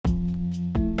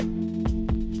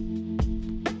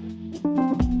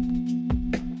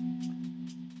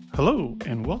Hello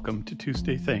and welcome to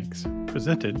Tuesday Thanks,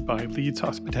 presented by Leeds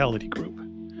Hospitality Group.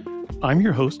 I'm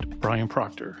your host, Brian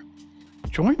Proctor.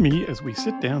 Join me as we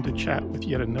sit down to chat with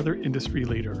yet another industry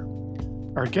leader.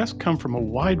 Our guests come from a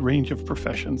wide range of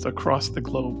professions across the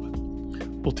globe.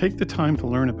 We'll take the time to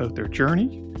learn about their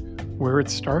journey, where it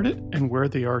started, and where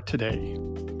they are today.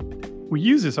 We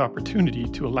use this opportunity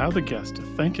to allow the guest to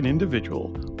thank an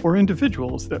individual or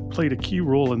individuals that played a key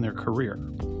role in their career,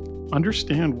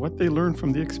 understand what they learned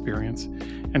from the experience,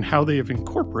 and how they have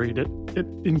incorporated it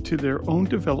into their own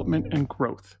development and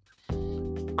growth.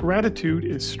 Gratitude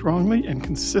is strongly and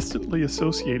consistently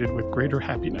associated with greater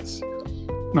happiness.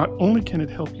 Not only can it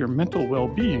help your mental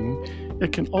well-being,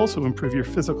 it can also improve your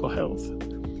physical health.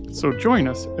 So join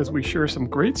us as we share some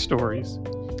great stories,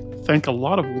 thank a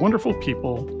lot of wonderful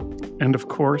people, and of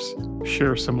course,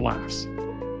 share some laughs.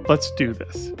 Let's do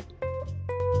this.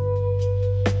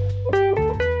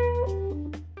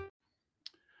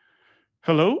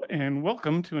 Hello and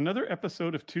welcome to another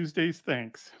episode of Tuesday's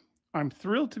Thanks. I'm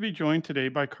thrilled to be joined today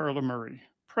by Carla Murray,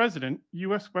 President,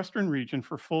 U.S. Western Region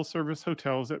for Full Service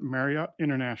Hotels at Marriott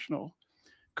International.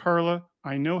 Carla,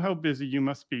 I know how busy you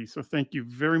must be, so thank you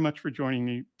very much for joining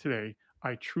me today.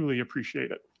 I truly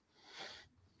appreciate it.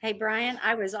 Hey, Brian,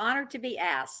 I was honored to be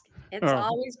asked. It's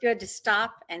always good to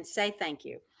stop and say thank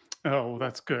you. Oh,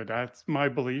 that's good. That's my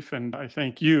belief, and I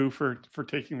thank you for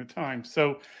taking the time.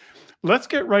 So let's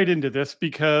get right into this,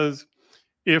 because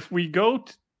if we go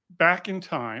back in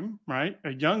time, right,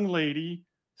 a young lady,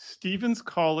 Stevens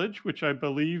College, which I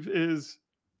believe is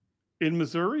in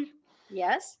Missouri.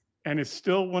 Yes. And is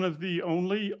still one of the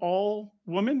only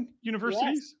all-women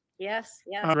universities. Yes.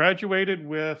 Graduated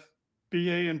with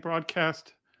BA in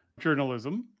broadcast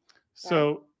journalism. So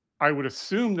right. I would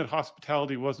assume that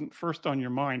hospitality wasn't first on your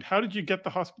mind. How did you get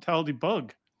the hospitality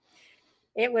bug?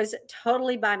 It was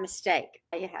totally by mistake,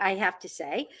 I have to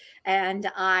say.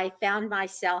 And I found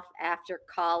myself after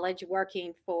college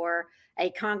working for a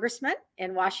congressman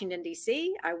in Washington,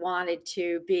 D.C. I wanted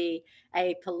to be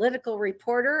a political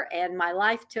reporter, and my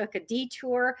life took a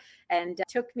detour and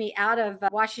took me out of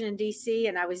Washington, D.C.,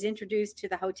 and I was introduced to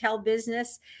the hotel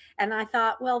business. And I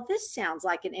thought, well, this sounds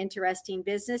like an interesting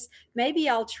business. Maybe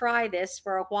I'll try this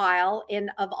for a while in,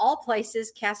 of all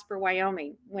places, Casper,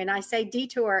 Wyoming. When I say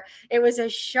detour, it was a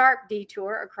sharp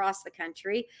detour across the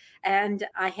country. And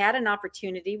I had an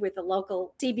opportunity with a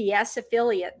local CBS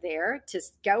affiliate there to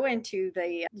go into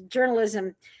the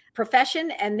journalism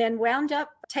profession, and then wound up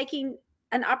taking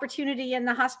an opportunity in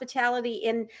the hospitality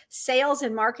in sales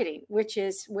and marketing, which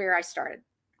is where I started.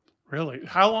 Really?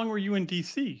 How long were you in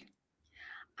DC?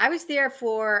 I was there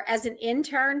as an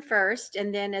intern first,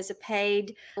 and then as a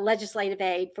paid legislative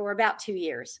aide for about 2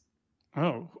 years.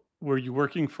 Oh, were you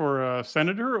working for a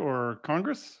senator or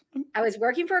congressman? I was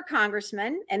working for a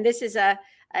congressman, and this is a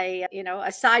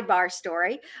sidebar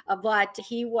story, but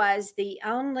he was the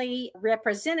only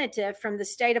representative from the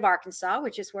state of Arkansas,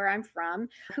 which is where I'm from,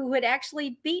 who had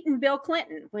actually beaten Bill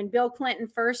Clinton when Bill Clinton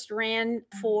first ran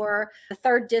for the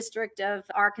 3rd District of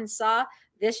Arkansas.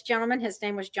 This gentleman, his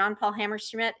name was John Paul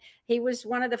Hammerschmidt. He was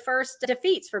one of the first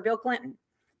defeats for Bill Clinton.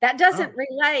 That doesn't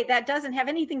that doesn't have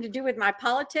anything to do with my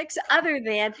politics, other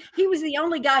than he was the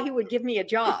only guy who would give me a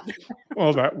job.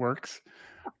 Well, that works.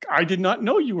 I did not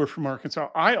know you were from Arkansas.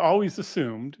 I always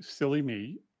assumed, silly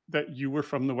me, that you were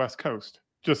from the West Coast.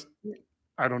 Just,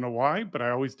 I don't know why, but I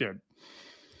always did.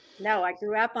 No, I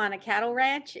grew up on a cattle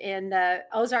ranch in the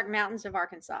Ozark Mountains of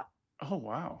Arkansas. Oh,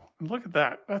 wow. Look at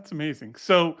that. That's amazing.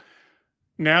 So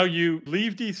now you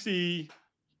leave DC,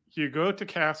 you go to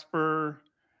Casper.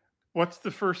 What's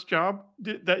the first job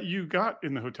that you got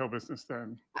in the hotel business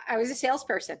then? I was a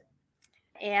salesperson.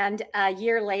 And a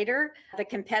year later, the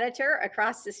competitor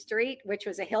across the street, which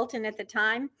was a Hilton at the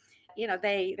time,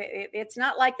 it's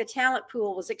not like the talent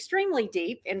pool was extremely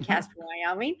deep in Casper,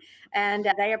 Wyoming.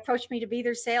 And they approached me to be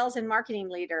their sales and marketing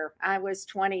leader. I was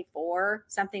 24,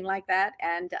 something like that.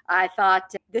 And I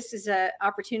thought this is an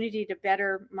opportunity to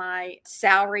better my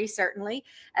salary, certainly,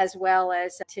 as well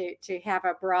as to have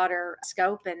a broader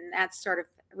scope. And that's sort of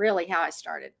really how I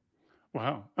started.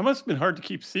 Wow. It must have been hard to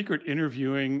keep secret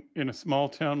interviewing in a small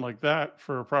town like that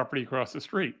for a property across the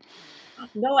street.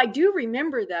 No, I do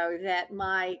remember, though, that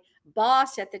my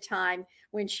boss at the time,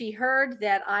 when she heard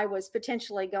that I was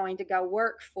potentially going to go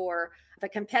work for the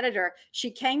competitor,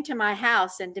 she came to my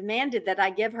house and demanded that I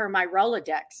give her my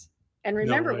Rolodex. And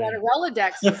remember what a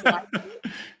Rolodex is like.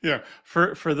 Yeah.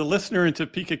 For the listener in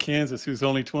Topeka, Kansas, who's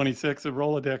only 26, a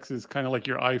Rolodex is kind of like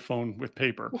your iPhone with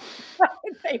paper.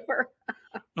 Paper.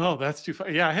 Oh, that's too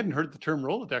funny. Yeah, I hadn't heard the term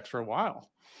Rolodex for a while.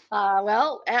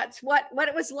 Well, that's what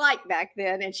it was like back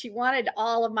then. And she wanted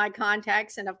all of my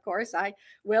contacts. And of course, I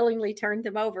willingly turned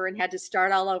them over and had to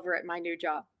start all over at my new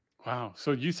job. Wow.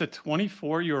 So you said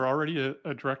 24, you were already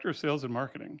a director of sales and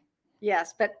marketing.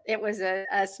 Yes, but it was a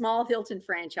small Hilton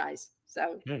franchise.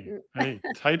 So, Hey,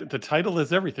 the title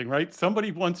is everything, right?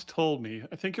 Somebody once told me,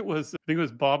 I think it was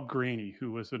Bob Graney,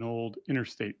 who was an old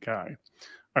interstate guy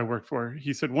I worked for.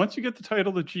 He said, once you get the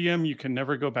title of GM, you can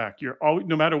never go back. You're always,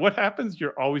 no matter what happens,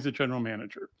 you're always a general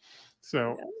manager.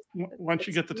 So yeah, once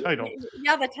you it's, get the title,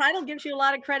 yeah, the title gives you a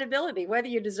lot of credibility, whether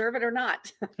you deserve it or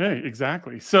not. hey,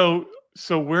 exactly. So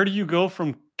where do you go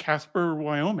from Casper,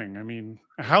 Wyoming? I mean,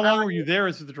 how long were you there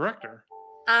as the director?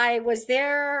 I was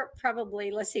there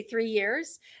probably, let's say, 3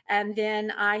 years. And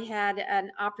then I had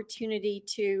an opportunity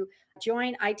to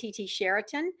join ITT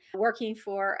Sheraton, working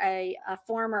for a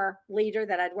former leader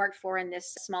that I'd worked for in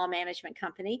this small management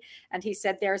company. And he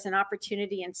said, there's an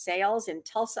opportunity in sales in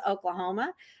Tulsa,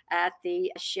 Oklahoma at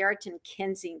the Sheraton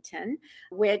Kensington,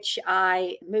 which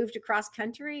I moved across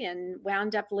country and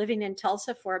wound up living in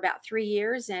Tulsa for about 3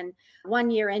 years. And 1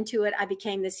 year into it, I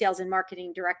became the sales and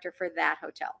marketing director for that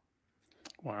hotel.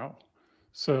 Wow.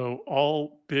 So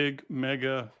all big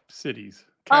mega cities,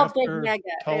 Oh, big Casper, mega.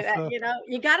 Tulsa.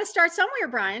 You got to start somewhere,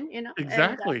 Brian,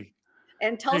 Exactly.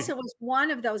 and Hey, Tulsa was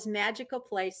one of those magical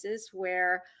places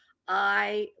where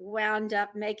I wound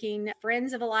up making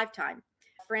friends of a lifetime,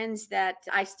 friends that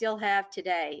I still have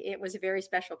today. It was a very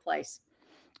special place.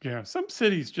 yeah, some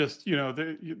cities just,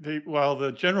 while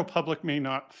the general public may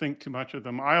not think too much of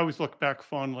them, I always look back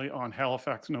fondly on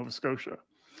Halifax, Nova Scotia.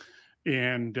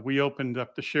 And we opened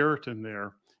up the Sheraton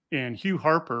there. And Hugh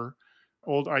Harper,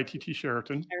 old ITT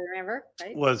Sheraton, I remember,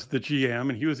 right? was the GM,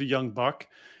 and he was a young buck.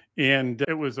 And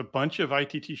it was a bunch of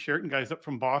ITT Sheraton guys up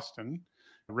from Boston,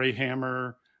 Ray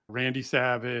Hammer, Randy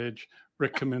Savage,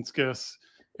 Rick Kaminskas,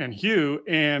 and Hugh.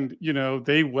 And,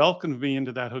 they welcomed me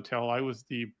into that hotel. I was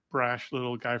the brash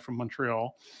little guy from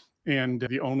Montreal and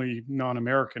the only non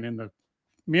American in the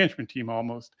management team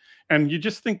almost. And you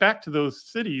just think back to those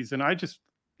cities, and I just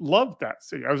loved that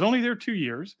city. I was only there 2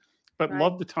 years, but Right.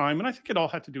 loved the time. And I think it all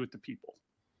had to do with the people.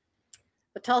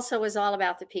 But Tulsa was all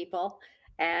about the people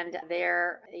and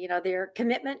their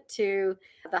commitment to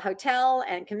the hotel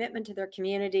and commitment to their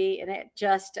community. And it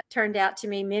just turned out to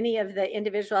me, many of the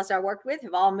individuals I worked with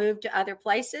have all moved to other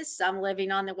places, some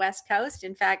living on the West Coast.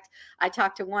 In fact, I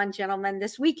talked to one gentleman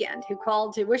this weekend who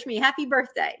called to wish me happy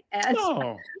birthday. And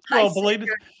Oh, I well, said, belated.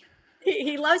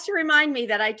 he loves to remind me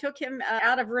that I took him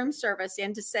out of room service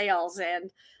into sales,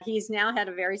 and he's now had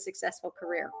a very successful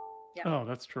career. Yeah. Oh,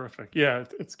 that's terrific. Yeah,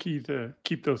 it's key to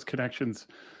keep those connections.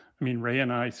 I mean, Ray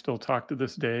and I still talk to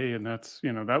this day, and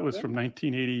that was Yeah. from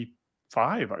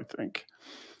 1985, I think.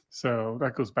 So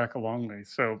that goes back a long way.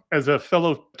 So, as a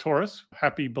fellow Taurus,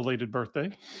 happy belated birthday.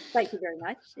 Thank you very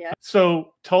much. Yeah.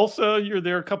 So, Tulsa, you're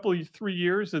there a couple of 3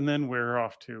 years, and then we're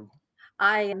off to.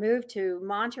 I moved to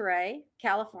Monterey,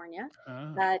 California,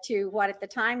 Ah, to what at the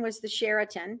time was the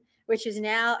Sheraton, which is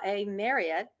now a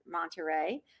Marriott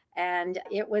Monterey, and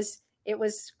it was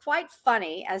quite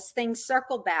funny as things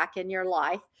circle back in your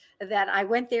life that I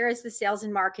went there as the sales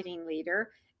and marketing leader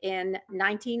in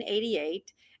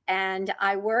 1988, and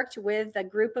I worked with a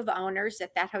group of owners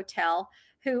at that hotel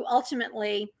who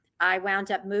ultimately I wound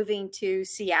up moving to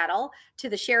Seattle, to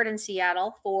the Sheraton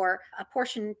Seattle, for a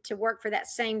portion to work for that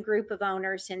same group of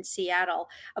owners in Seattle.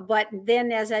 But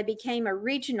then as I became a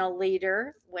regional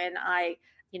leader, when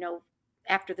you know,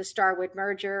 after the Starwood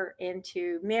merger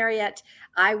into Marriott,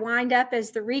 I wind up as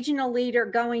the regional leader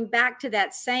going back to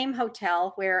that same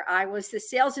hotel where I was the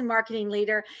sales and marketing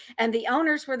leader, and the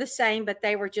owners were the same, but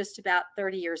they were just about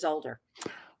 30 years older.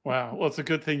 wow. Well, it's a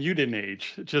good thing you didn't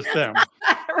age, just them.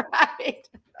 Right.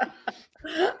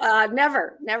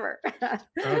 Never, never.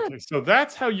 Okay, so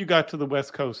that's how you got to the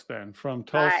West Coast then, from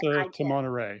I Tulsa to did.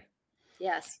 Monterey.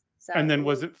 Yes. So And then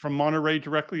was it from Monterey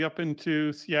directly up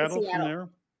into Seattle from Seattle. there?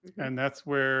 Mhm. And that's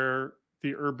where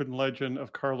the urban legend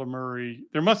of Carla Murray,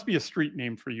 there must be a street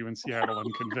name for you in Seattle,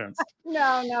 I'm convinced.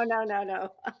 No, no, no, no,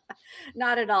 no,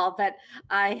 not at all. But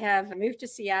I have moved to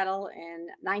Seattle in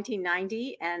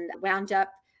 1990 and wound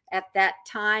up at that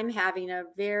time having a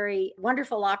very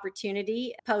wonderful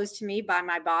opportunity posed to me by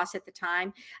my boss at the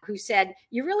time, who said,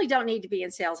 you really don't need to be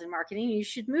in sales and marketing, you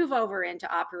should move over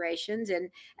into operations.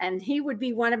 And he would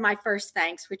be one of my first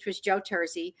thanks, which was Joe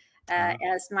Terzi, Ah,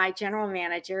 as my general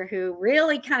manager, who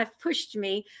really kind of pushed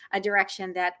me a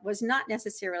direction that was not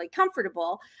necessarily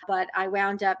comfortable. But I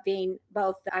wound up being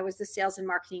both, I was the sales and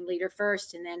marketing leader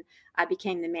first, and then I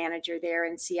became the manager there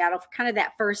in Seattle for kind of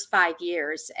that first 5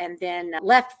 years, and then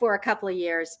left for a couple of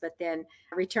years, but then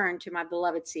returned to my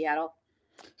beloved Seattle.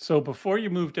 So before you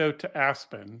moved out to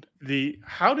Aspen, the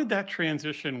how did that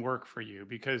transition work for you?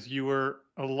 Because you were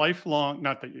a lifelong,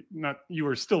 not that you, not you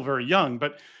were still very young,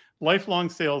 but lifelong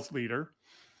sales leader,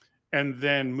 and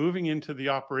then moving into the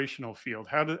operational field.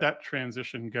 How did that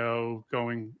transition go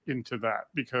going into that?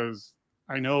 Because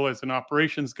I know as an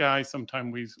operations guy,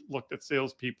 sometimes we looked at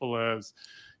salespeople as,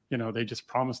 they just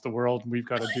promise the world and we've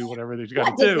got to do whatever they've got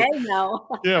to What did do. they know?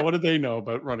 Yeah, what do they know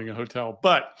about running a hotel?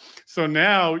 But so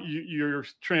now you're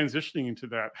transitioning into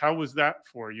that. How was that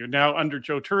for you? Now under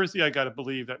Joe Terzi, I got to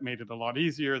believe that made it a lot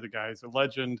easier. The guy's a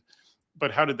legend.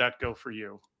 But how did that go for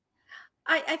you?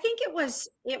 I think it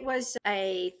was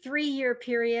a 3-year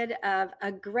period of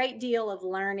a great deal of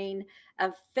learning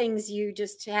of things you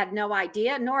just had no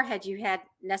idea, nor had you had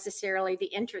necessarily the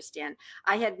interest in.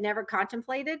 I had never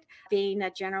contemplated being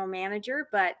a general manager,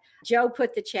 but Joe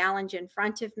put the challenge in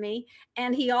front of me,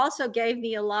 and he also gave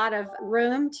me a lot of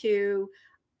room to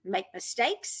make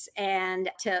mistakes and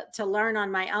to learn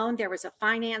on my own. There was a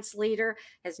finance leader.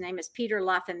 His name is Peter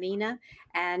Lafamina,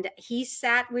 and he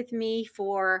sat with me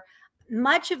for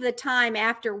much of the time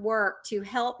after work to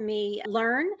help me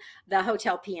learn the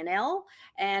hotel P&L.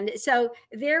 And so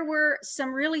there were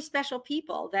some really special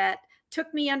people that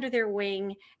took me under their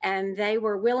wing, and they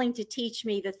were willing to teach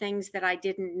me the things that I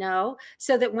didn't know,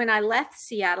 so that when I left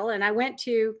Seattle and I went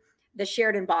to the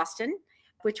Sheraton Boston,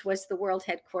 which was the world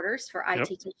headquarters for Yep.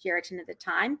 ITT Sheraton at the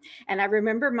time. And I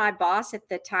remember my boss at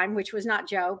the time, which was not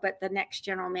Joe, but the next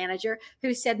general manager,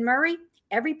 who said, Murray,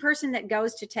 every person that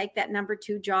goes to take that number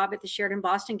 2 job at the Sheraton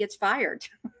Boston gets fired.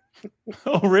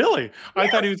 Oh, really? Yes. I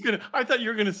thought you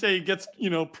were gonna say gets,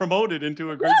 promoted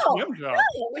into a great No, GM job.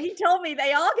 no. He told me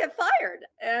they all get fired.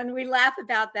 And we laugh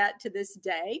about that to this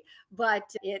day. But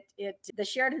the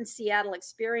Sheraton Seattle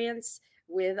experience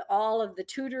with all of the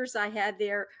tutors I had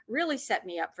there really set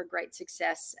me up for great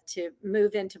success to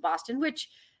move into Boston, which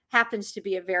happens to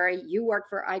be you work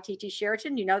for ITT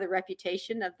Sheraton, you know the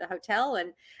reputation of the hotel,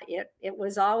 and it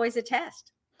was always a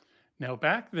test. Now,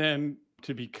 back then,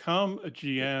 to become a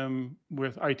GM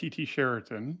with ITT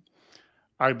Sheraton,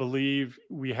 I believe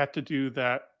we had to do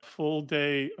that full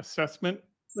day assessment,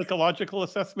 psychological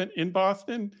assessment in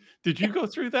Boston. Did you go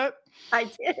through that? I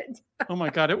did. Oh my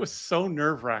God, it was so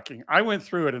nerve wracking. I went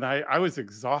through it and I was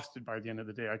exhausted by the end of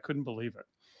the day. I couldn't believe it.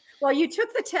 Well, you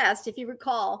took the test, if you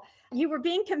recall. You were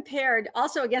being compared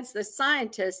also against the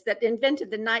scientist that invented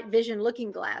the night vision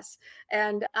looking glass.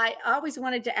 And I always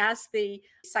wanted to ask the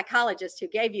psychologist who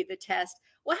gave you the test,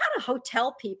 well, how do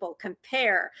hotel people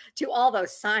compare to all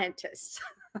those scientists?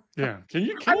 Yeah. I Can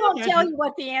you won't tell imagine? you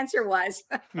what the answer was.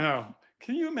 No.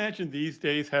 Can you imagine these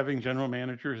days having general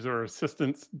managers or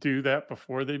assistants do that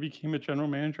before they became a general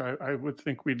manager? I would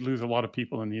think we'd lose a lot of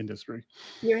people in the industry.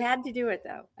 You had to do it,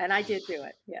 though. And I did do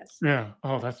it. Yes. Yeah.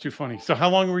 Oh, that's too funny. So how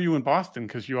long were you in Boston?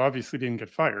 Because you obviously didn't get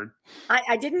fired.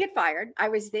 I didn't get fired. I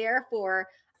was there for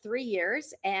 3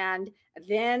 years. And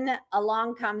then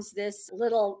along comes this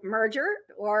little merger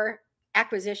or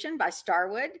acquisition by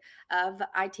Starwood of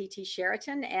ITT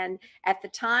Sheraton. And at the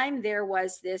time, there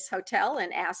was this hotel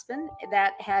in Aspen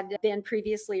that had been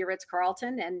previously a Ritz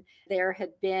Carlton. And there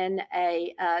had been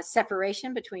a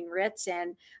separation between Ritz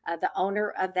and the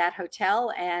owner of that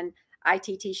hotel. And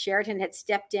ITT Sheraton had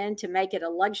stepped in to make it a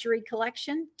luxury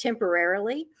collection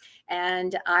temporarily.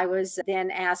 And I was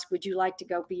then asked, would you like to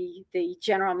go be the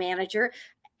general manager?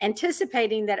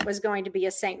 Anticipating that it was going to be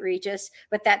a St. Regis,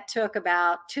 but that took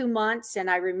about 2 months. And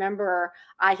I remember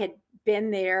I had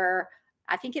been there,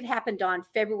 I think it happened on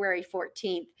February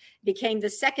 14th, became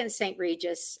the second St.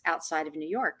 Regis outside of New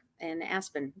York in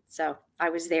Aspen. So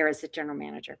I was there as the general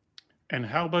manager. And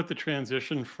how about the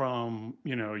transition from,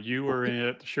 you were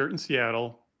at Sheraton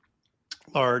Seattle,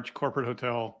 large corporate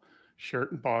hotel,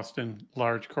 Sheraton Boston,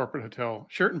 large corporate hotel.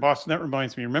 Sheraton Boston, that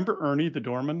reminds me, remember Ernie the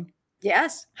doorman?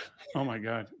 Yes. Oh my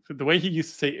God. The way he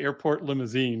used to say airport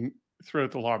limousine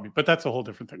throughout the lobby, but that's a whole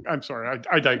different thing. I'm sorry.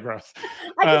 I digress.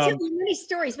 I could tell Um, you many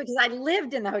stories because I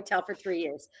lived in the hotel for 3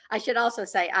 years. I should also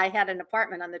say I had an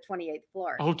apartment on the 28th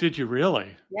floor. oh, did you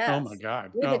really? Oh my Yes.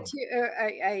 God. With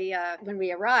Oh, when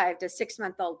we arrived, a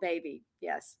 6-month-old baby.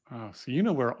 Yes. oh, so you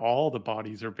know where all the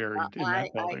bodies are buried in that I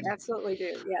building. absolutely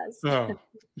do. Yes. Oh,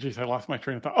 geez, I lost my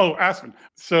train of thought. Oh, Aspen.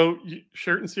 So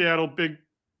Sheraton Seattle, big,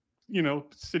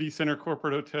 city center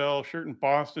corporate hotel. Sheraton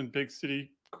Boston, big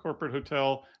city corporate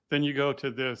hotel. Then you go to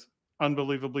this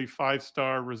unbelievably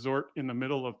 5-star resort in the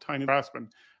middle of tiny Aspen.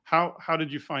 How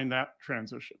did you find that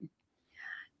transition?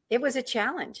 It was a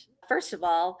challenge. First of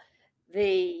all,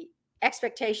 the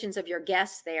expectations of your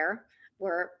guests there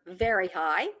were very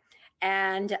high,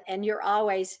 and you're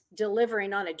always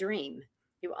delivering on a dream.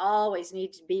 You always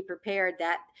need to be prepared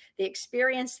that the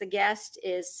experience the guest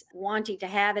is wanting to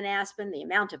have in Aspen, the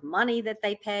amount of money that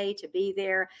they pay to be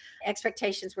there,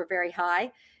 expectations were very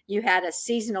high. You had a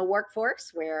seasonal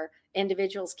workforce where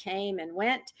individuals came and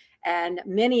went, and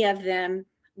many of them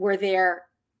were there,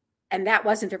 and that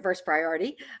wasn't their first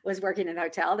priority, was working in a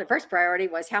hotel. The first priority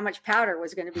was how much powder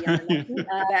was going to be on the menu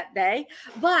that day.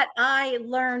 But I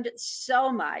learned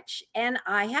so much. And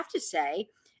I have to say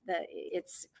that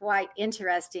it's quite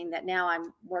interesting that now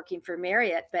I'm working for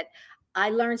Marriott, but I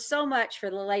learned so much for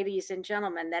the ladies and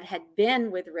gentlemen that had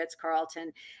been with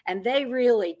Ritz-Carlton, and they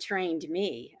really trained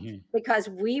me because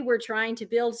we were trying to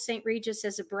build St. Regis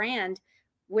as a brand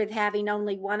with having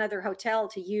only one other hotel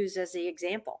to use as the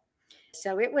example.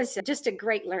 So it was just a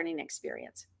great learning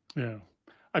experience. Yeah.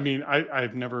 I mean,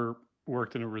 I've never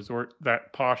worked in a resort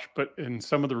that posh, but in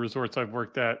some of the resorts I've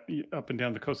worked at up and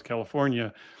down the coast of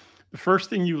California, the first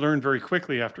thing you learn very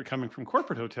quickly after coming from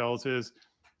corporate hotels is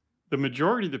the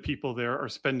majority of the people there are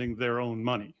spending their own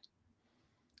money.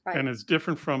 Right. And it's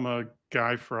different from a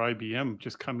guy for IBM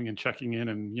just coming and checking in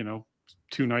and,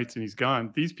 2 nights and he's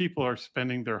gone. These people are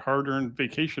spending their hard-earned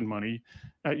vacation money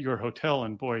at your hotel,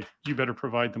 and boy, you better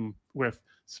provide them with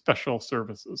special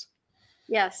services.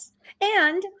 Yes.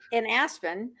 And in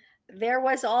Aspen, there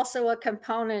was also a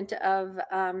component of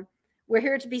we're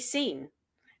here to be seen.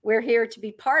 We're here to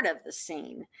be part of the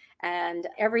scene, and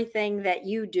everything that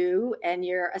you do and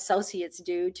your associates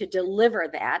do to deliver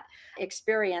that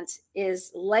experience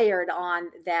is layered on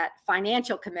that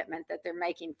financial commitment that they're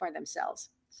making for themselves.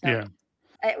 So yeah.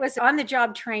 It was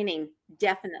on-the-job training,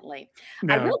 definitely.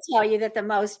 No. I will tell you that the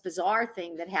most bizarre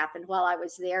thing that happened while I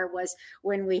was there was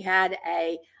when we had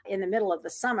in the middle of the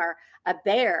summer, a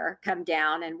bear come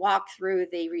down and walk through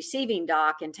the receiving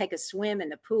dock and take a swim in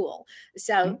the pool.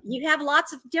 So you have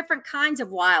lots of different kinds of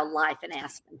wildlife in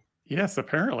Aspen. Yes,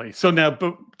 apparently. So now,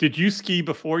 but did you ski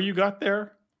before you got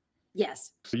there?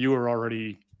 Yes. So you were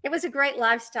already... It was a great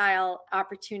lifestyle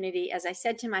opportunity. As I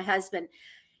said to my husband,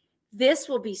 this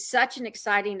will be such an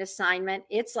exciting assignment.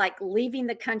 It's like leaving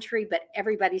the country, but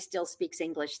everybody still speaks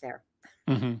English there.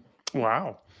 Mm-hmm.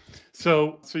 Wow.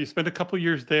 So you spent a couple of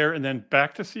years there and then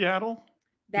back to Seattle?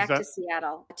 To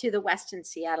Seattle, to the Westin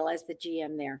Seattle as the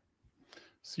GM there.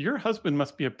 So your husband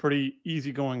must be a pretty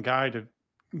easygoing guy to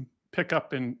pick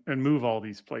up and move all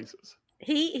these places.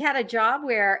 He had a job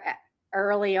where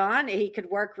early on he could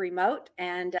work remote,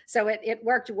 and so it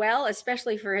worked well,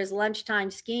 especially for his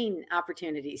lunchtime skiing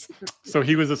opportunities. So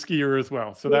he was a skier as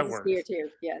well, so that works. Skier too,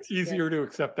 yes. Easier to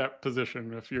accept that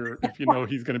position if you know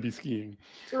he's going to be skiing,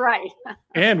 right?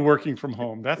 And working from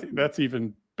home. That's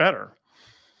even better.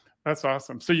 That's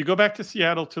awesome. So you go back to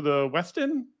Seattle to the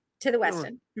Westin. To the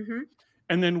Westin. Mm-hmm.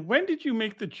 And then when did you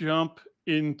make the jump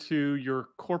into your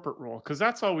corporate role? Because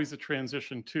that's always a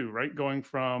transition too, right? Going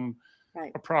from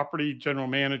a property general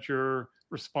manager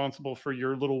responsible for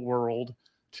your little world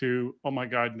to, oh my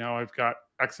God, now I've got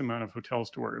X amount of hotels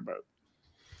to worry about.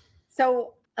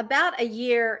 So about a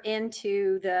year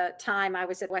into the time I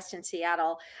was at Westin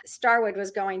Seattle, Starwood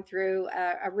was going through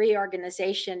a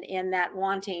reorganization in that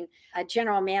wanting a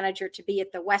general manager to be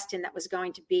at the Westin that was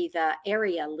going to be the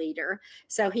area leader.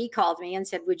 So he called me and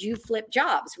said, would you flip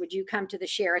jobs? Would you come to the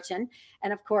Sheraton?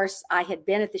 And of course, I had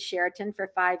been at the Sheraton for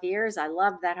 5 years. I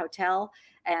loved that hotel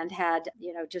and had,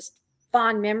 just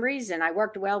fond memories, and I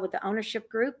worked well with the ownership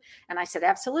group. And I said,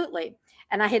 absolutely.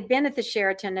 And I had been at the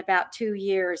Sheraton about 2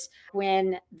 years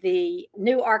when the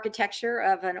new architecture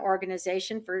of an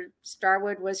organization for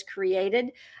Starwood was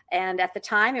created. And at the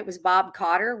time, it was Bob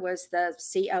Cotter was the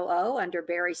COO under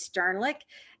Barry Sternlick.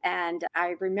 And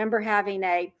I remember having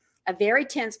a very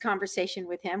tense conversation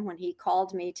with him when he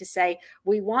called me to say,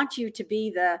 we want you to be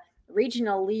the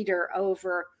regional leader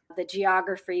over the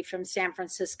geography from San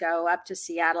Francisco up to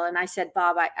Seattle. And I said,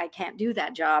 Bob, I can't do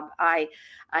that job. I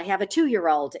have a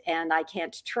 2-year-old and I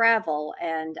can't travel.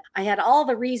 And I had all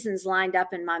the reasons lined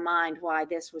up in my mind why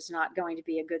this was not going to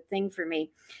be a good thing for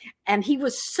me. And he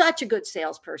was such a good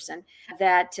salesperson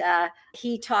that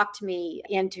he talked me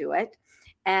into it.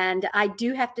 And I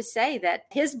do have to say that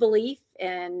his belief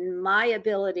in my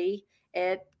ability,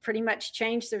 it pretty much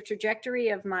changed the trajectory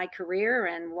of my career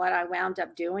and what I wound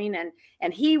up doing.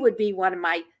 And he would be one of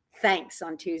my thanks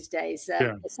on Tuesdays,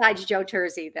 besides Joe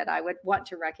Terzi, that I would want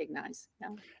to recognize. Yeah.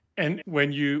 And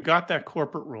when you got that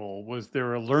corporate role, was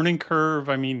there a learning curve?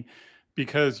 I mean,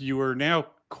 because you were now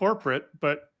corporate,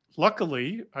 but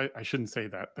luckily, I shouldn't say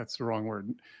that. That's the wrong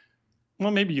word. Well,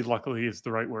 maybe luckily is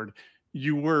the right word.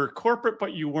 You were corporate,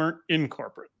 but you weren't in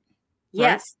corporate.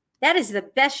 Right? Yes. That is the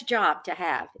best job to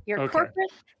have. You're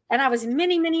corporate. And I was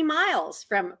many, many miles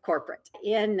from corporate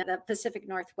in the Pacific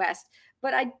Northwest.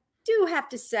 But do have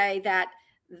to say that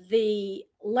the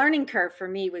learning curve for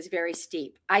me was very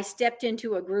steep. I stepped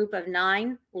into a group of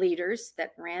 9 leaders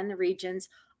that ran the regions.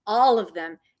 All of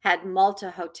them had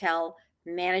multi-hotel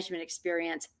management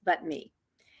experience, but me.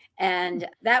 And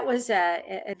that was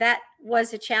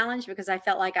a challenge because I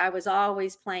felt like I was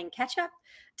always playing catch up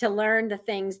to learn the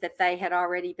things that they had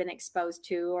already been exposed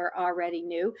to or already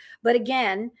knew. But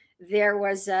again, there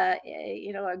was a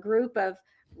group of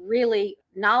really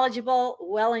knowledgeable,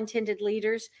 well-intended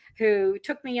leaders who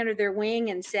took me under their wing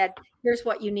and said, "Here's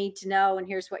what you need to know, and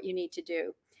here's what you need to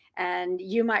do." And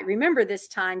you might remember this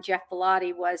time, Jeff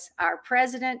Bellotti was our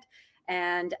president,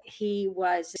 and he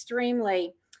was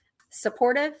extremely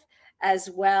supportive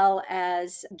as well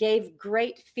as gave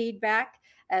great feedback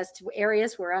as to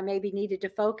areas where I maybe needed to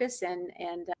focus. And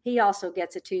he also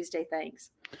gets a Tuesday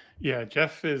thanks. Yeah,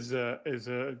 Jeff is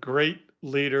a great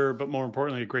leader, but more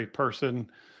importantly, a great person.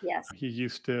 Yes. He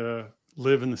used to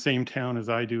live in the same town as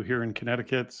I do here in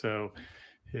Connecticut, so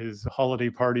his holiday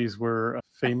parties were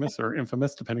famous or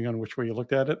infamous, depending on which way you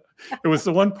looked at it. It was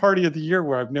the one party of the year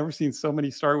where I've never seen so many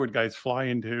Starwood guys fly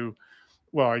into,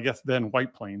 well, I guess then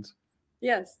White Plains,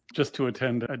 Yes. just to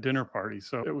attend a dinner party.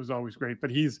 So it was always great.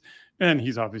 But he's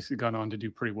obviously gone on to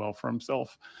do pretty well for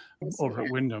himself over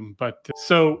at Wyndham. But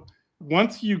so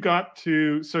once you got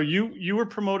to, so you were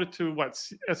promoted to what,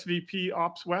 SVP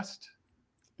Ops West?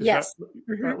 Yes.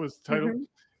 That was the title.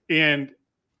 And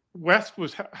West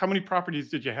was, how many properties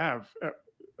did you have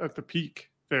at the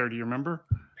peak there? Do you remember?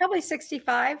 Probably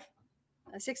 65,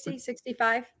 60,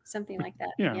 65, something like that.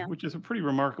 Yeah, which is a pretty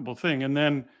remarkable thing. And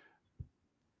then,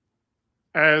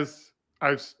 as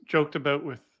I've joked about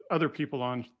with other people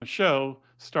on the show,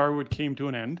 Starwood came to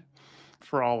an end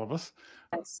for all of us,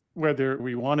 Yes. whether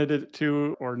we wanted it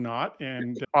to or not.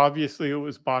 And obviously it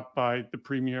was bought by the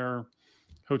premier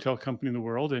hotel company in the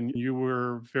world. And you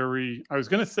were very, I was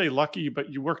going to say lucky, but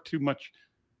you worked too much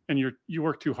and you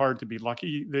worked too hard to be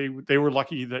lucky. They were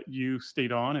lucky that you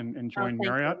stayed on and joined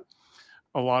Marriott.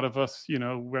 A lot of us,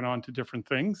 went on to different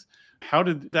things. How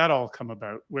did that all come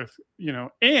about with,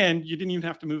 and you didn't even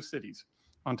have to move cities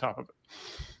on top of it?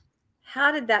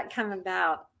 How did that come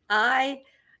about?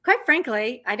 Quite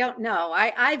frankly, I don't know.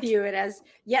 I view it as,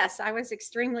 yes, I was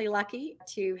extremely lucky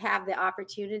to have the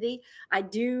opportunity. I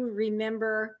do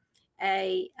remember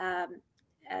a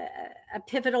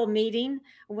pivotal meeting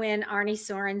when Arnie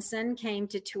Sorensen came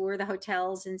to tour the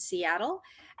hotels in Seattle.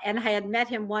 And I had met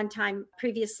him one time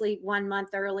previously, 1 month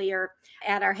earlier,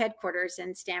 at our headquarters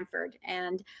in Stamford.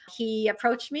 And he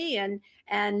approached me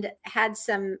and had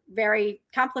some very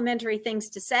complimentary things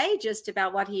to say just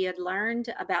about what he had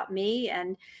learned about me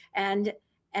and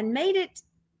made it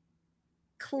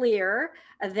clear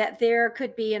that there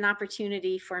could be an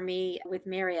opportunity for me with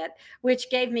Marriott, which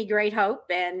gave me great hope.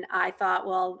 And I thought,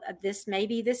 well,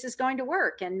 maybe this is going to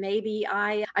work. And maybe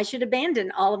I should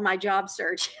abandon all of my job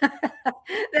search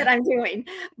that I'm doing.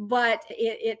 But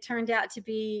it turned out to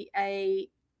be a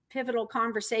pivotal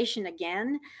conversation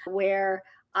again, where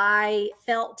I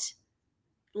felt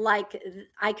like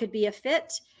I could be a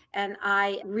fit. And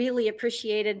I really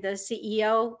appreciated the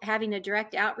CEO having a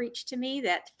direct outreach to me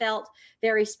that felt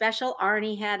very special.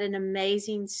 Arnie had an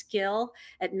amazing skill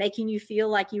at making you feel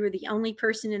like you were the only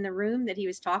person in the room that he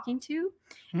was talking to.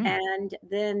 And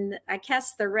then I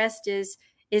guess the rest is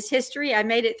history. I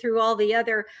made it through all the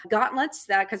other gauntlets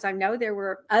because I know there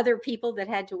were other people that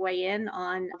had to weigh in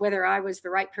on whether I was the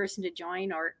right person to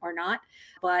join or not.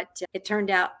 But it turned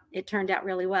out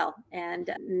really well. And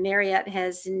Marriott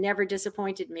has never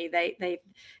disappointed me. They've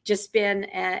just been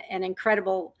an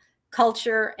incredible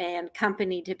culture and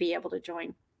company to be able to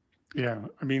join. Yeah.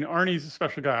 I mean, Arnie's a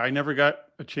special guy. I never got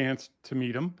a chance to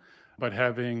meet him, but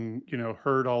having,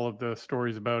 heard all of the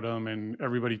stories about him and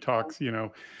everybody talks,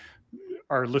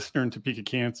 our listener in Topeka,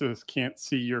 Kansas can't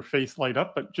see your face light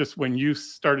up, but just when you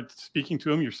started speaking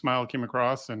to him, your smile came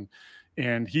across.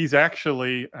 And he's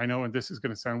actually, I know, and this is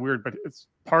going to sound weird, but it's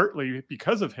partly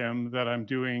because of him that I'm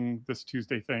doing this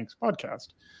Tuesday Thanks podcast.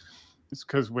 It's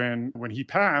because when he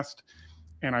passed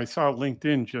and I saw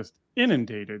LinkedIn just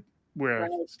inundated with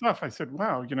stuff, I said,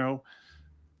 wow,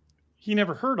 he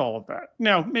never heard all of that.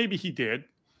 Now, maybe he did,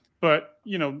 but,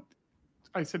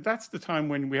 I said, that's the time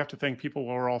when we have to thank people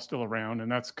while we're all still around. And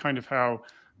that's kind of how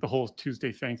the whole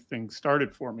Tuesday Thanks thing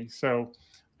started for me. So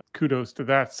kudos to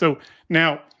that. So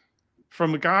now,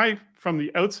 from a guy from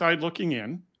the outside looking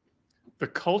in, the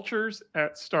cultures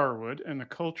at Starwood and the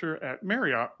culture at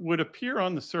Marriott would appear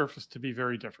on the surface to be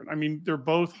very different. I mean, they're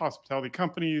both hospitality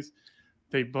companies.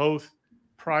 They both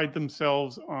pride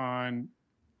themselves on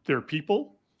their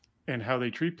people and how they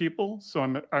treat people.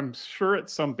 So I'm sure at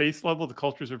some base level the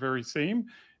cultures are very same.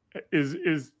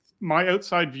 Is my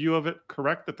outside view of it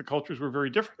correct that the cultures were very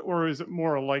different, or is it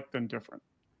more alike than different?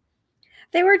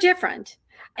 They were different,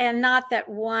 and not that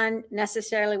one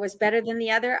necessarily was better than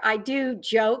the other. I do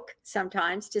joke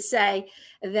sometimes to say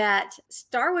that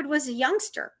Starwood was a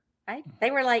youngster, right?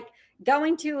 They were like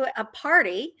going to a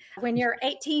party when you're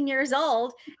 18 years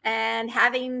old and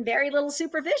having very little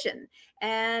supervision,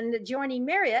 and joining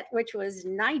Marriott, which was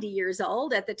 90 years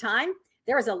old at the time.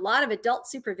 There was a lot of adult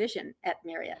supervision at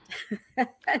Marriott.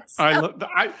 So,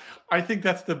 I think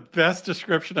that's the best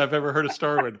description I've ever heard of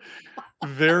Starwood.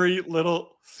 Very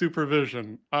little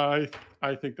supervision. I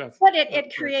think that's. but That's it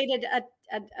great. created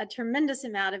a tremendous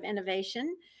amount of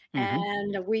innovation,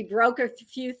 Mm-hmm. and we broke a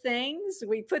few things,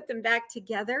 we put them back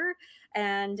together,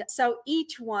 and so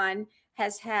each one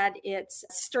has had its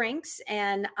strengths,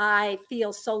 and I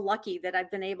feel so lucky that I've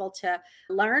been able to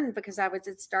learn, because I was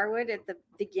at Starwood at the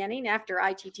beginning after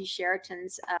ITT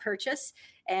Sheraton's purchase,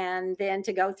 and then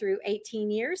to go through 18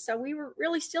 years. So we were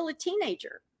really still a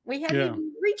teenager. We hadn't Yeah.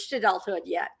 even reached adulthood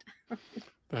yet.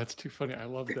 That's too funny. I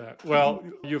love that. Well,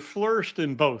 you flourished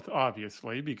in both,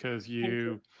 obviously, because Thank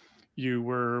you. you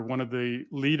were one of the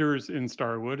leaders in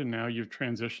Starwood, and now you've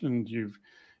transitioned. You've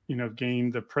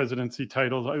gained the presidency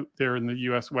title out there in the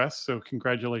U.S. West. So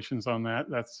congratulations on that.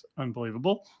 That's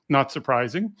unbelievable. Not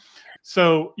surprising.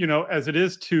 So as it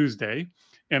is Tuesday,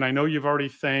 and I know you've already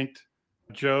thanked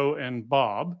Joe and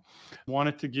Bob,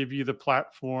 wanted to give you the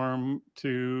platform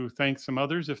to thank some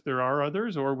others if there are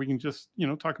others, or we can just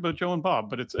talk about Joe and Bob.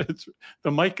 But it's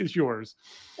the mic is yours.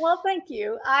 Well, thank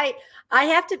you. I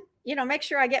have to, make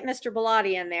sure I get Mr.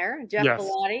 Bellotti in there, Jeff Yes.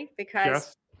 Bellotti, because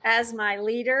Yes. as my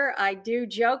leader, I do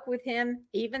joke with him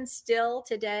even still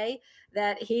today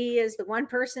that he is the one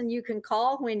person you can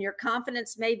call when your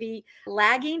confidence may be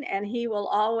lagging, and he will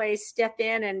always step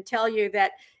in and tell you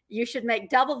that you should make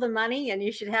double the money and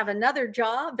you should have another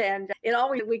job. And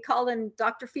we call him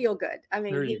Dr. Feelgood. I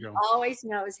mean, There he you go. always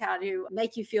knows how to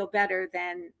make you feel better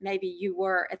than maybe you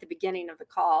were at the beginning of the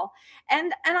call.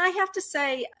 And I have to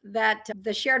say that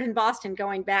the Sheraton Boston,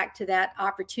 going back to that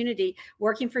opportunity,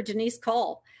 working for Denise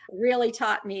Cole, really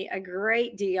taught me a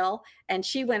great deal. And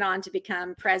she went on to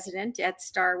become president at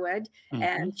Starwood, Mhm.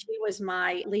 and she was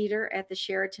my leader at the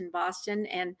Sheraton Boston.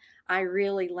 And I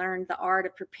really learned the art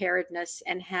of preparedness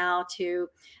and how to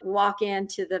walk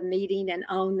into the meeting and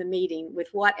own the meeting with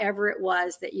whatever it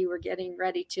was that you were getting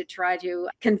ready to try to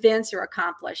convince or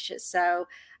accomplish. So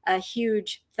a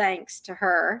huge thanks to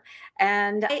her.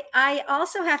 And I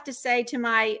also have to say to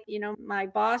my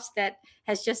boss that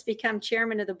has just become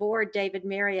chairman of the board, David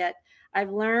Marriott,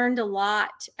 I've learned a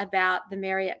lot about the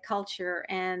Marriott culture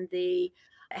and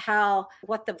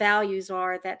what the values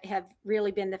are that have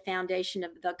really been the foundation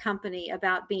of the company,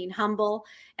 about being humble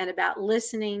and about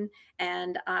listening.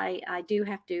 And I do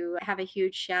have to have a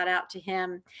huge shout out to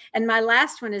him. And my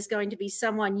last one is going to be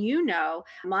someone,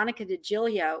 Monica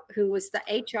DiGilio, who was the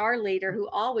HR leader, who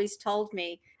always told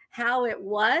me how it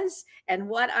was and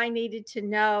what I needed to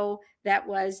know. That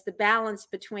was the balance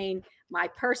between my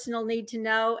personal need to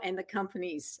know and the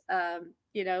company's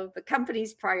the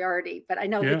company's priority. But I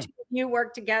know Yeah. that you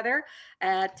worked together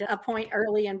at a point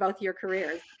early in both your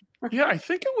careers. Yeah, I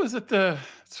think it was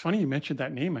it's funny you mentioned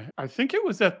that name. I think it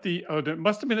was it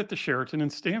must have been at the Sheraton in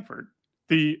Stanford,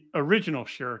 the original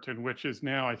Sheraton, which is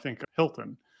now, I think,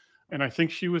 Hilton. And I think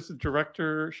she was the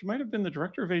director. She might have been the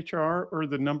director of HR or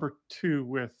the number 2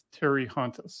 with Terry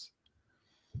Hontus,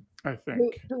 I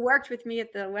think. Who worked with me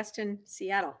at the Westin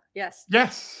Seattle. Yes.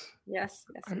 Yes. Yes.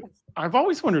 Yes. Yes. I've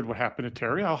always wondered what happened to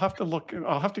Terry. I'll have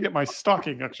to get my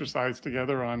stalking exercise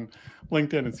together on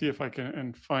LinkedIn and see if I can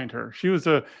and find her. She was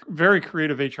a very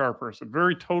creative HR person,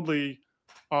 very totally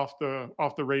off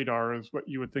the radar as what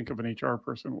you would think of an HR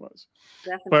person was.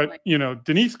 Definitely. But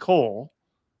Denise Cole,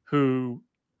 who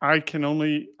I can't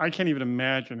even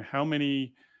imagine how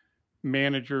many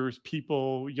managers,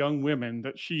 people, young women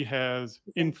that she has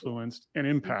influenced and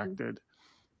impacted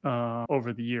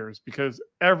over the years, because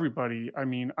everybody,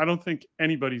 I don't think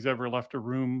anybody's ever left a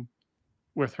room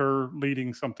with her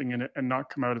leading something in it and not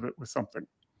come out of it with something.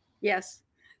 Yes.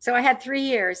 So I had 3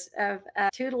 years of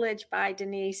tutelage by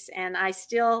Denise, and I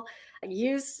still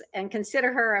use and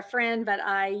consider her a friend, but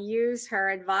I use her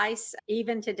advice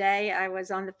even today. I was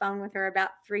on the phone with her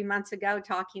about 3 months ago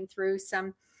talking through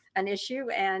an issue,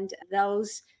 and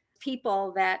those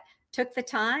people that took the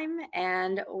time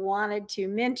and wanted to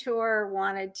mentor,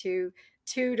 wanted to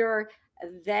tutor,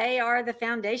 they are the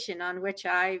foundation on which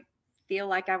I feel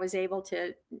like I was able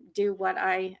to do what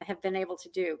I have been able to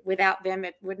do. Without them,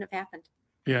 it wouldn't have happened.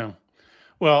 Yeah.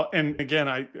 Well, and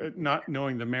again, not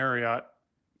knowing the Marriott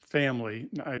family,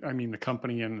 I mean the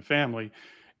company and the family,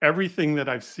 everything that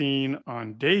I've seen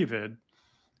on David,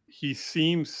 he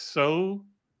seems so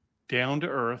down to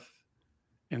earth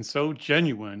and so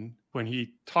genuine when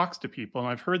he talks to people. And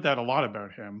I've heard that a lot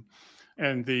about him.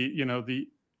 And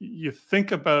you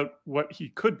think about what he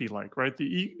could be like, right?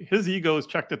 His ego is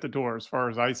checked at the door as far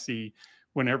as I see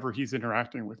whenever he's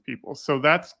interacting with people. So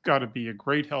that's got to be a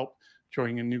great help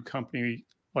joining a new company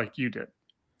like you did.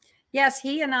 Yes,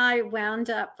 he and I wound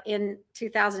up in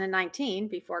 2019,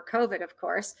 before COVID, of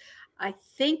course. I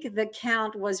think the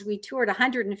count was we toured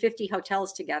 150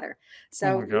 hotels together.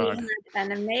 So we had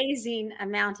an amazing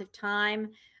amount of time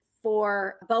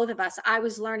for both of us. I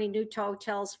was learning new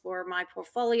hotels for my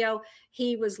portfolio.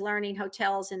 He was learning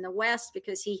hotels in the West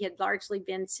because he had largely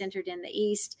been centered in the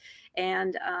East.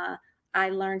 And I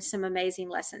learned some amazing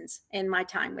lessons in my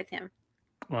time with him.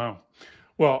 Wow.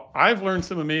 Well, I've learned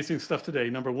some amazing stuff today.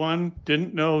 Number one,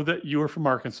 didn't know that you were from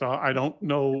Arkansas. I don't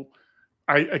know.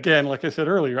 Again, like I said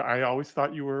earlier, I always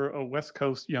thought you were a West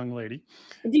Coast young lady.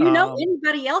 Do you know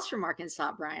anybody else from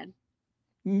Arkansas, Brian?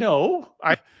 No,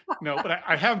 but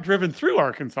I have driven through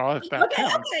Arkansas, if that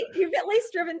counts. Okay, you've at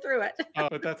least driven through it.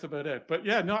 But that's about it. But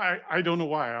yeah, no, I don't know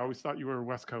why. I always thought you were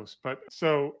West Coast. But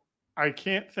so I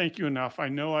can't thank you enough. I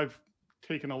know I've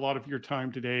taken a lot of your time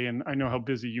today, and I know how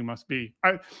busy you must be.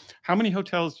 How many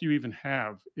hotels do you even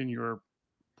have in your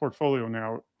portfolio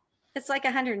now? It's like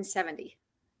 170.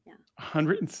 Yeah.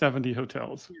 170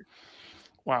 hotels. Yeah.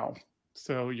 Wow.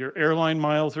 So your airline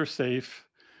miles are safe.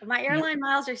 My airline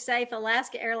miles are safe.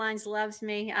 Alaska Airlines loves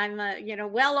me. I'm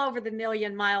well over the 1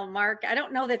 million mile mark. I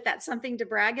don't know that that's something to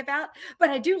brag about, but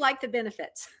I do like the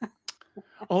benefits.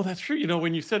 Oh, that's true.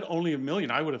 When you said only 1 million,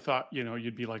 I would have thought,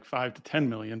 you'd be like 5 to 10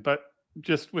 million, but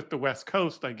just with the West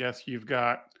Coast, I guess you've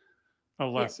got a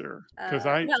lesser, because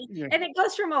and it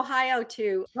goes from Ohio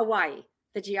to Hawaii,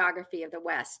 the geography of the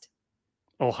West.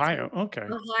 Ohio. Okay.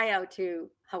 Ohio to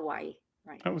Hawaii.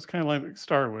 Right. That was kind of like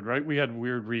Starwood, right? We had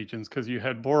weird regions because you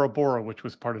had Bora Bora, which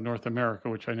was part of North America,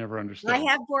 which I never understood. I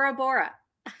have Bora Bora.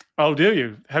 Oh, do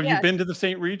you? Have you been to the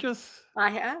St. Regis? I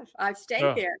have. I've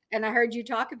stayed there, and I heard you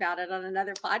talk about it on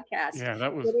another podcast. Yeah,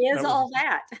 it is all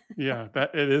that. Yeah,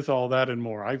 it is all that and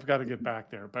more. I've got to get back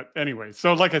there. But anyway,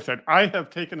 so like I said, I have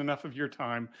taken enough of your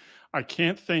time. I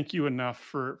can't thank you enough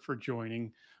for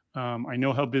joining. I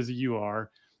know how busy you are,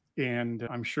 and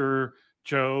I'm sure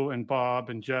Joe and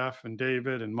Bob and Jeff and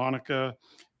David and Monica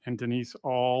and Denise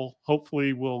all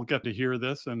hopefully will get to hear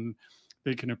this, and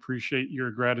they can appreciate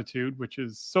your gratitude, which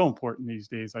is so important these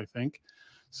days, I think.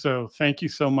 So thank you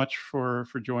so much for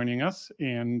joining us,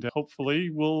 and hopefully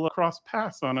we'll cross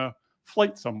paths on a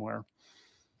flight somewhere.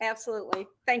 Absolutely.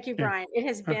 Thank you, Brian. It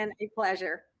has been a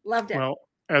pleasure. Loved it. Well,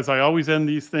 as I always end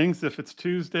these things, if it's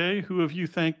Tuesday, who have you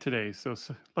thanked today? So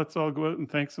let's all go out and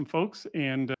thank some folks,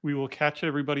 and we will catch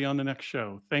everybody on the next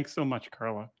show. Thanks so much,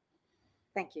 Carla.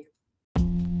 Thank you.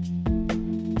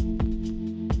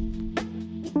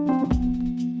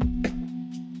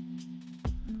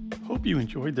 Hope you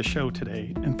enjoyed the show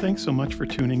today, and thanks so much for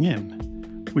tuning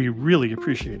in. We really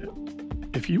appreciate it.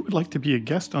 If you would like to be a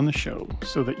guest on the show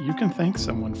so that you can thank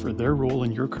someone for their role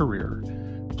in your career,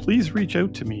 please reach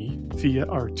out to me via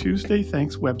our Tuesday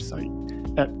Thanks website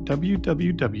at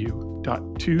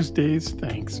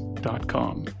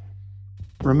www.tuesdaysthanks.com.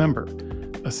 Remember,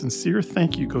 a sincere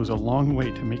thank you goes a long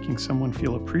way to making someone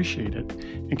feel appreciated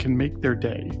and can make their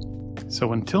day.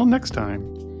 So until next time,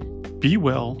 be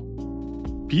well,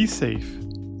 be safe,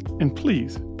 and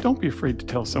please don't be afraid to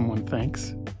tell someone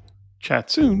thanks. Chat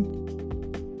soon.